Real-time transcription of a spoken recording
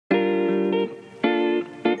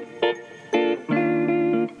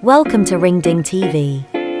Welcome to Ring Ding TV.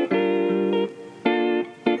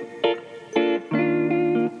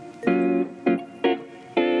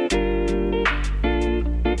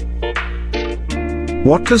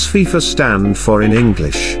 What does FIFA stand for in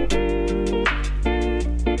English?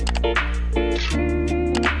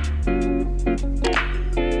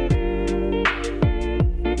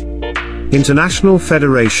 International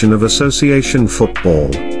Federation of Association Football.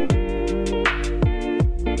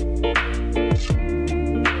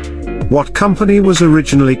 What company was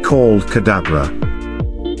originally called Cadabra?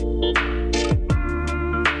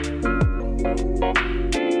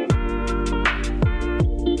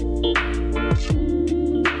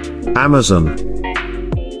 Amazon.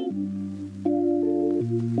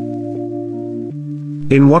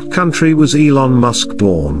 In what country was Elon Musk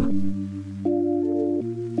born?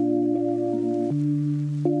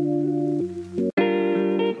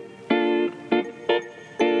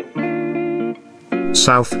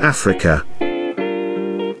 South Africa.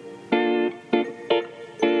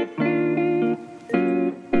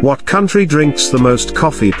 What country drinks the most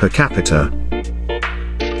coffee per capita?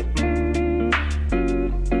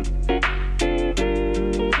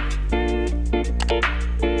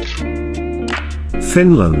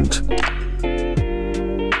 Finland.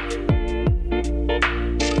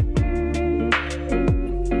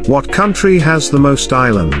 What country has the most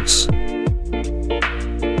islands?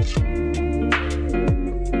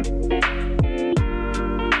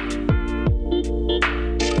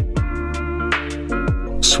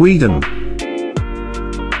 Sweden.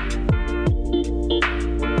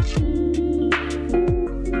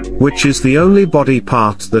 Which is the only body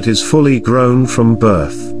part that is fully grown from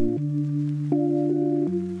birth?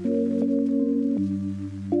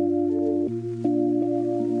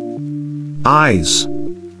 Eyes.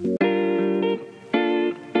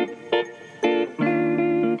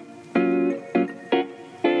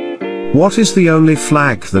 What is the only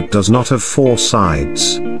flag that does not have four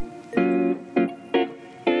sides?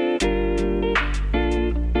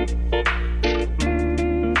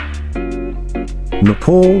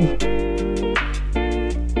 Nepal.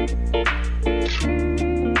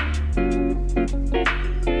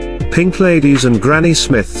 Pink ladies and Granny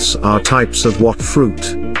Smiths are types of what fruit?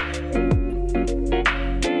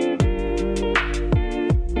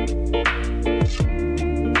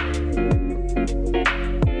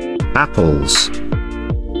 Apples.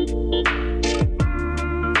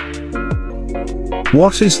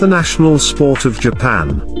 What is the national sport of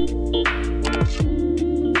Japan?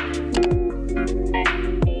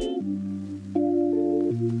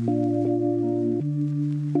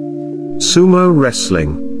 Sumo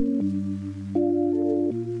wrestling.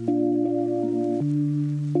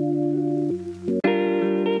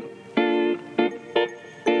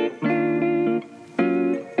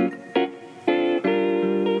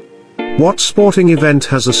 What sporting event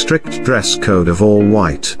has a strict dress code of all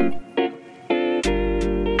white?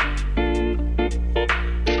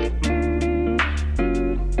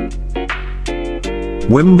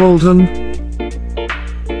 Wimbledon.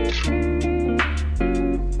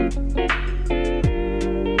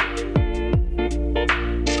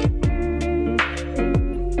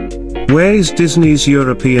 Where is Disney's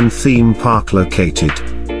European theme park located?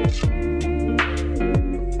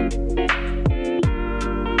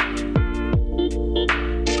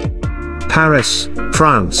 Paris,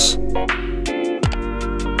 France.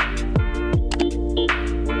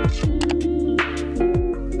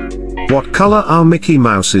 What color are Mickey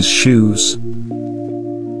Mouse's shoes?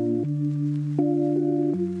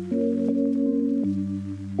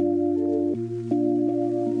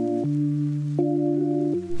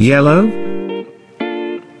 Yellow?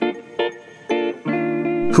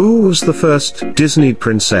 Who was the first Disney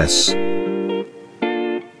princess?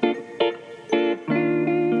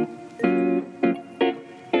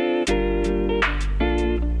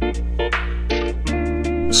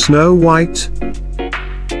 Snow White?